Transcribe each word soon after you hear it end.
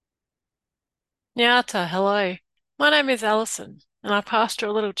Nyata, hello. My name is Alison, and I pastor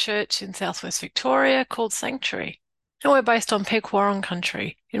a little church in southwest Victoria called Sanctuary, and we're based on Pequarong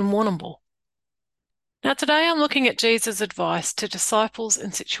country in Warrnambool. Now, today I'm looking at Jesus' advice to disciples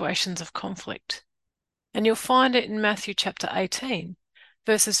in situations of conflict, and you'll find it in Matthew chapter 18,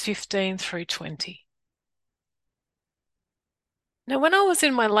 verses 15 through 20. Now, when I was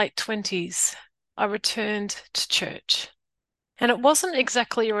in my late 20s, I returned to church, and it wasn't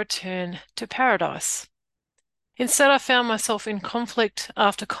exactly a return to paradise. Instead, I found myself in conflict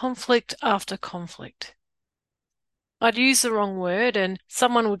after conflict after conflict. I'd use the wrong word and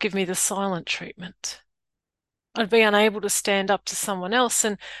someone would give me the silent treatment. I'd be unable to stand up to someone else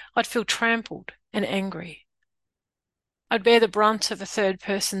and I'd feel trampled and angry. I'd bear the brunt of a third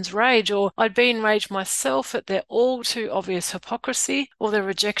person's rage, or I'd be enraged myself at their all too obvious hypocrisy or their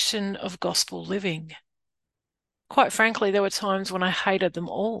rejection of gospel living. Quite frankly, there were times when I hated them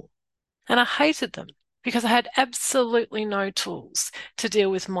all. And I hated them because I had absolutely no tools to deal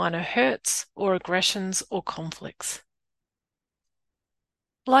with minor hurts or aggressions or conflicts.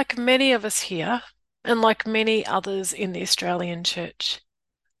 Like many of us here, and like many others in the Australian church,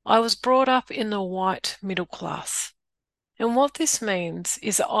 I was brought up in the white middle class. And what this means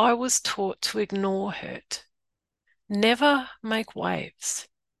is I was taught to ignore hurt, never make waves,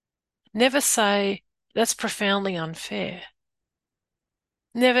 never say, that's profoundly unfair,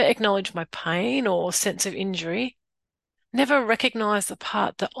 never acknowledge my pain or sense of injury, never recognize the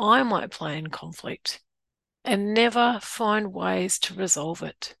part that I might play in conflict, and never find ways to resolve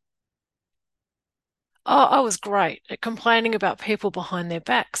it. Oh, I was great at complaining about people behind their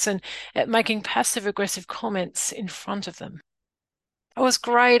backs and at making passive aggressive comments in front of them. I was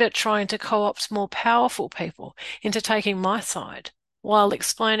great at trying to co-opt more powerful people into taking my side while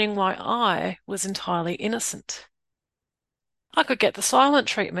explaining why I was entirely innocent. I could get the silent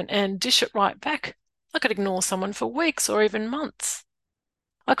treatment and dish it right back. I could ignore someone for weeks or even months.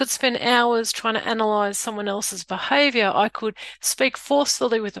 I could spend hours trying to analyze someone else's behavior. I could speak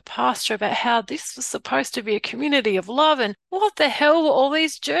forcefully with the pastor about how this was supposed to be a community of love and what the hell were all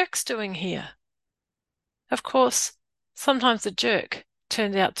these jerks doing here? Of course, sometimes the jerk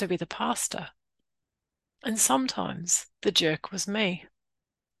turned out to be the pastor, and sometimes the jerk was me.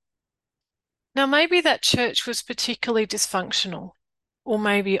 Now, maybe that church was particularly dysfunctional, or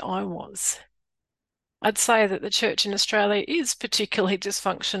maybe I was. I'd say that the church in Australia is particularly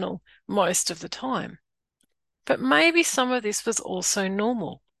dysfunctional most of the time. But maybe some of this was also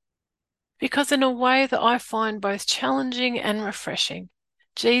normal, because in a way that I find both challenging and refreshing,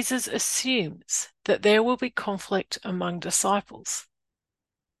 Jesus assumes that there will be conflict among disciples.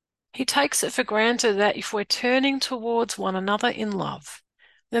 He takes it for granted that if we're turning towards one another in love,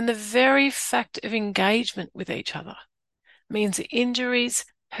 then the very fact of engagement with each other means injuries,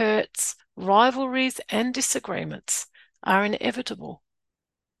 hurts, rivalries, and disagreements are inevitable.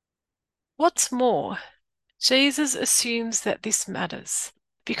 What's more, Jesus assumes that this matters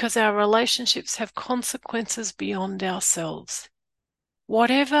because our relationships have consequences beyond ourselves.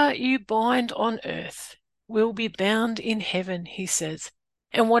 Whatever you bind on earth will be bound in heaven, he says,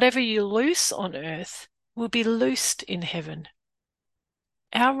 and whatever you loose on earth will be loosed in heaven.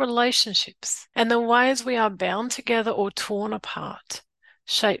 Our relationships and the ways we are bound together or torn apart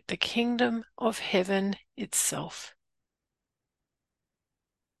shape the kingdom of heaven itself.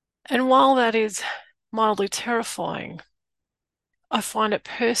 And while that is mildly terrifying, I find it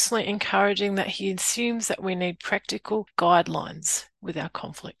personally encouraging that he assumes that we need practical guidelines with our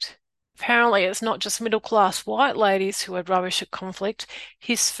conflict. Apparently, it's not just middle-class white ladies who are rubbish at conflict.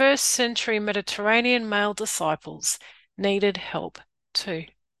 His first-century Mediterranean male disciples needed help too.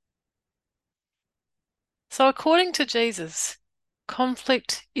 So according to Jesus,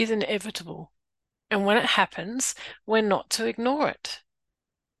 conflict is inevitable, and when it happens, we're not to ignore it.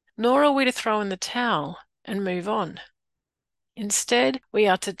 Nor are we to throw in the towel and move on. Instead, we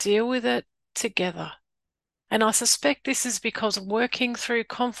are to deal with it together. And I suspect this is because working through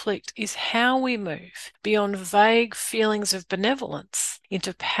conflict is how we move beyond vague feelings of benevolence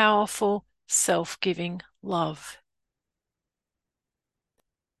into powerful, self-giving love.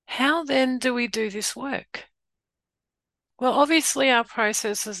 How then do we do this work? Well, obviously, our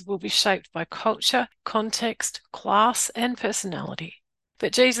processes will be shaped by culture, context, class, and personality.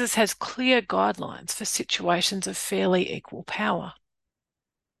 But Jesus has clear guidelines for situations of fairly equal power.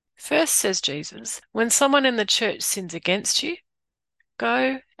 First, says Jesus, when someone in the church sins against you,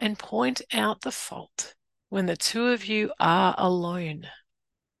 go and point out the fault when the two of you are alone.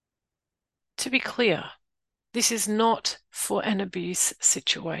 To be clear, this is not for an abuse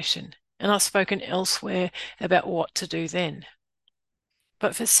situation, and I've spoken elsewhere about what to do then.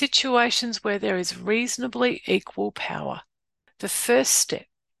 But for situations where there is reasonably equal power, the first step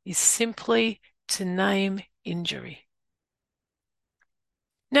is simply to name injury.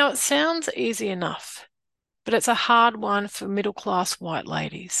 Now, it sounds easy enough, but it's a hard one for middle-class white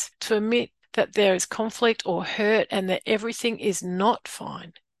ladies to admit that there is conflict or hurt and that everything is not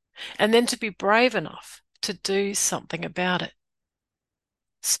fine, and then to be brave enough to do something about it.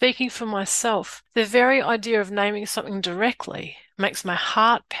 Speaking for myself, the very idea of naming something directly makes my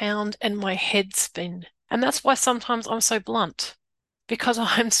heart pound and my head spin. And that's why sometimes I'm so blunt, because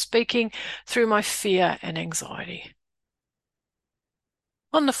I'm speaking through my fear and anxiety.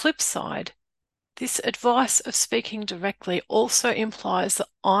 On the flip side, this advice of speaking directly also implies that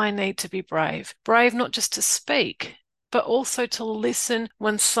I need to be brave. Brave not just to speak, but also to listen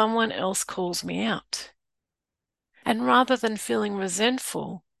when someone else calls me out. And rather than feeling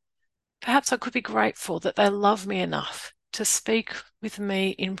resentful, perhaps I could be grateful that they love me enough to speak with me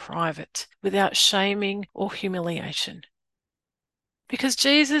in private without shaming or humiliation. Because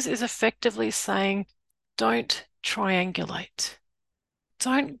Jesus is effectively saying, don't triangulate.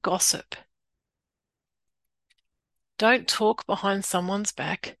 Don't gossip. Don't talk behind someone's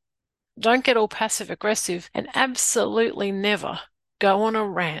back. Don't get all passive aggressive, and absolutely never go on a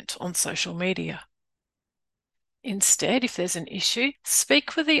rant on social media. Instead, if there's an issue,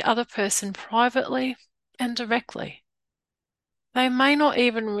 speak with the other person privately and directly. They may not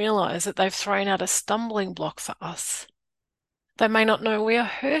even realize that they've thrown out a stumbling block for us. They may not know we are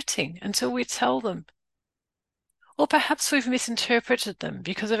hurting until we tell them. Or perhaps we've misinterpreted them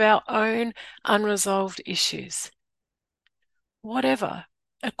because of our own unresolved issues. Whatever,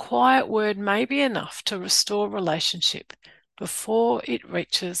 a quiet word may be enough to restore relationship before it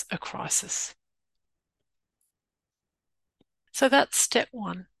reaches a crisis. So that's step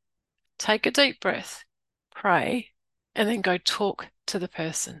one. Take a deep breath, pray, and then go talk to the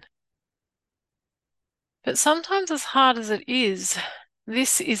person. But sometimes, as hard as it is,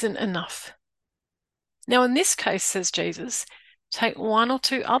 this isn't enough. Now, in this case, says Jesus, take one or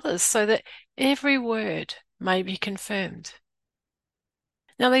two others so that every word may be confirmed.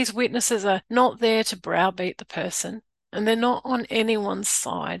 Now, these witnesses are not there to browbeat the person, and they're not on anyone's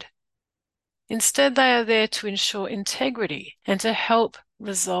side. Instead, they are there to ensure integrity and to help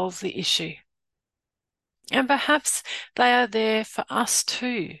resolve the issue. And perhaps they are there for us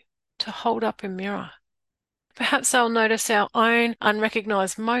too, to hold up a mirror. Perhaps they'll notice our own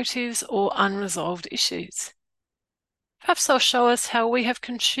unrecognized motives or unresolved issues. Perhaps they'll show us how we have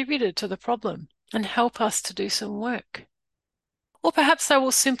contributed to the problem and help us to do some work. Or perhaps they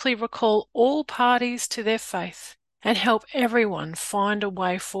will simply recall all parties to their faith and help everyone find a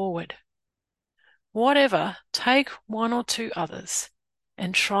way forward. Whatever, take one or two others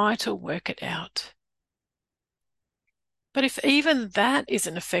and try to work it out. But if even that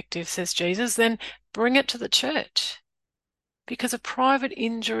isn't effective, says Jesus, then bring it to the church. Because a private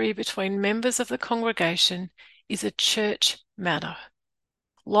injury between members of the congregation is a church matter.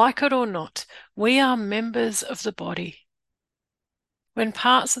 Like it or not, we are members of the body. When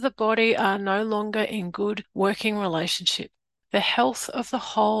parts of the body are no longer in good working relationship, the health of the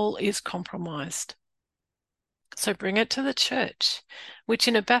whole is compromised. So bring it to the church, which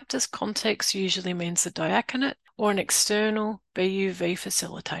in a Baptist context usually means the diaconate or an external BUV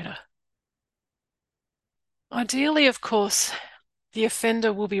facilitator. Ideally, of course, the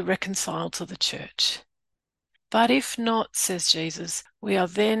offender will be reconciled to the church. But if not, says Jesus, we are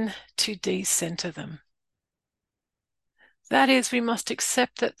then to decenter them. That is, we must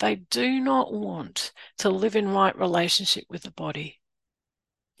accept that they do not want to live in right relationship with the body.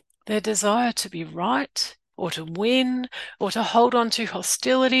 Their desire to be right, or to win, or to hold on to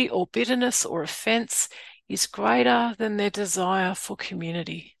hostility or bitterness or offense is greater than their desire for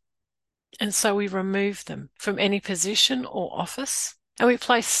community. And so we remove them from any position or office, and we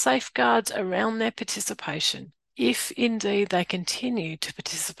place safeguards around their participation, if indeed they continue to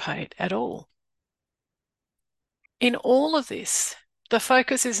participate at all. In all of this, the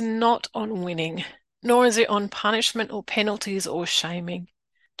focus is not on winning, nor is it on punishment or penalties or shaming.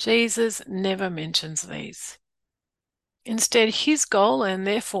 Jesus never mentions these. Instead, his goal, and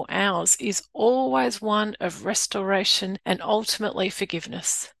therefore ours, is always one of restoration and ultimately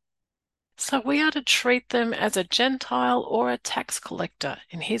forgiveness. So we are to treat them as a Gentile or a tax collector,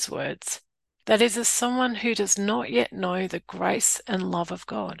 in his words. That is, as someone who does not yet know the grace and love of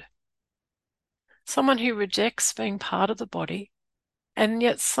God. Someone who rejects being part of the body, and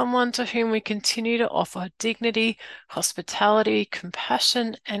yet someone to whom we continue to offer dignity, hospitality,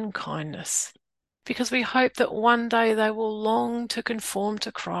 compassion, and kindness, because we hope that one day they will long to conform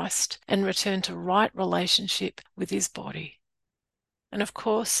to Christ and return to right relationship with his body. And of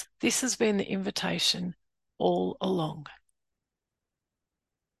course, this has been the invitation all along.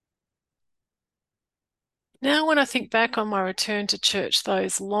 Now, when I think back on my return to church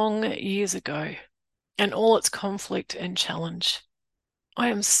those long years ago and all its conflict and challenge, I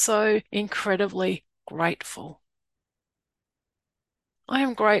am so incredibly grateful. I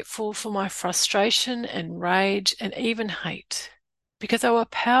am grateful for my frustration and rage and even hate because they were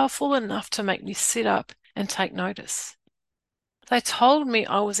powerful enough to make me sit up and take notice. They told me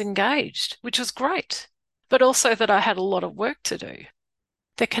I was engaged, which was great, but also that I had a lot of work to do.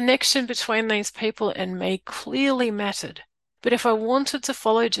 The connection between these people and me clearly mattered. But if I wanted to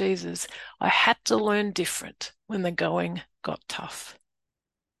follow Jesus, I had to learn different when the going got tough.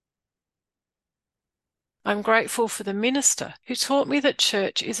 I'm grateful for the minister who taught me that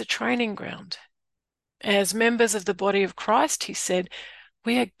church is a training ground. As members of the body of Christ, he said,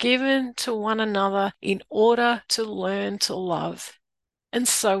 we are given to one another in order to learn to love. And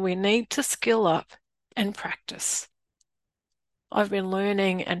so we need to skill up and practice. I've been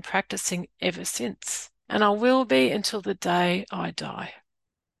learning and practicing ever since, and I will be until the day I die.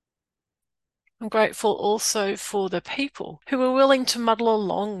 I'm grateful also for the people who were willing to muddle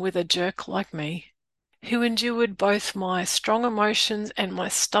along with a jerk like me, who endured both my strong emotions and my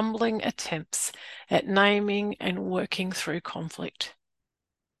stumbling attempts at naming and working through conflict.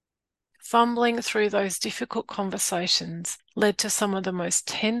 Fumbling through those difficult conversations led to some of the most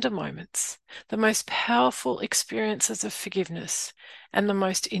tender moments, the most powerful experiences of forgiveness, and the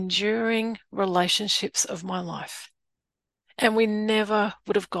most enduring relationships of my life. And we never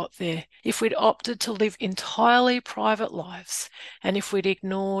would have got there if we'd opted to live entirely private lives and if we'd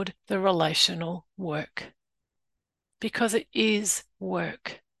ignored the relational work. Because it is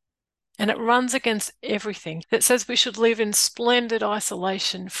work. And it runs against everything that says we should live in splendid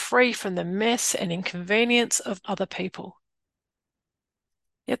isolation, free from the mess and inconvenience of other people.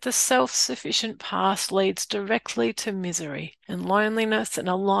 Yet the self-sufficient past leads directly to misery and loneliness and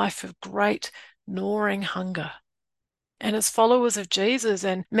a life of great gnawing hunger. And as followers of Jesus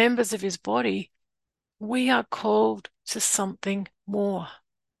and members of his body, we are called to something more.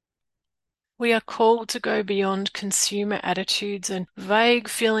 We are called to go beyond consumer attitudes and vague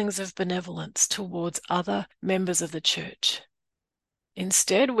feelings of benevolence towards other members of the church.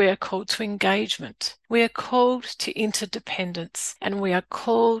 Instead, we are called to engagement. We are called to interdependence, and we are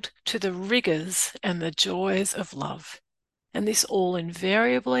called to the rigours and the joys of love. And this all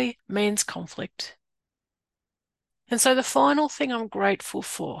invariably means conflict. And so the final thing I'm grateful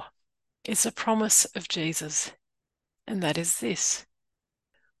for is the promise of Jesus, and that is this.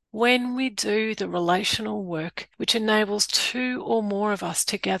 When we do the relational work which enables two or more of us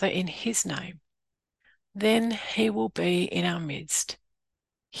to gather in his name, then he will be in our midst,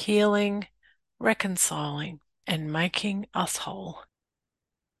 healing, reconciling, and making us whole.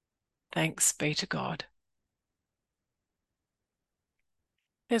 Thanks be to God.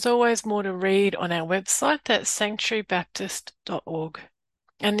 There's always more to read on our website, that's sanctuarybaptist.org.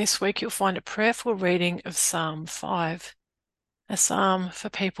 And this week you'll find a prayerful reading of Psalm 5, a psalm for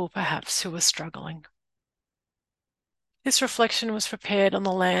people perhaps who are struggling. This reflection was prepared on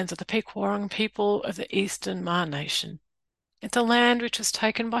the lands of the Pequorong people of the Eastern Maar Nation. It's a land which was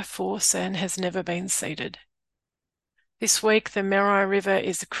taken by force and has never been ceded. This week the Merai River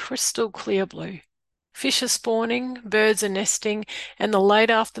is crystal clear blue. Fish are spawning, birds are nesting, and the late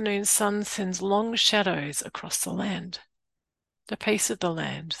afternoon sun sends long shadows across the land. The peace of the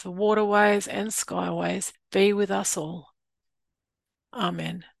land, the waterways and skyways be with us all.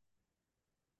 Amen.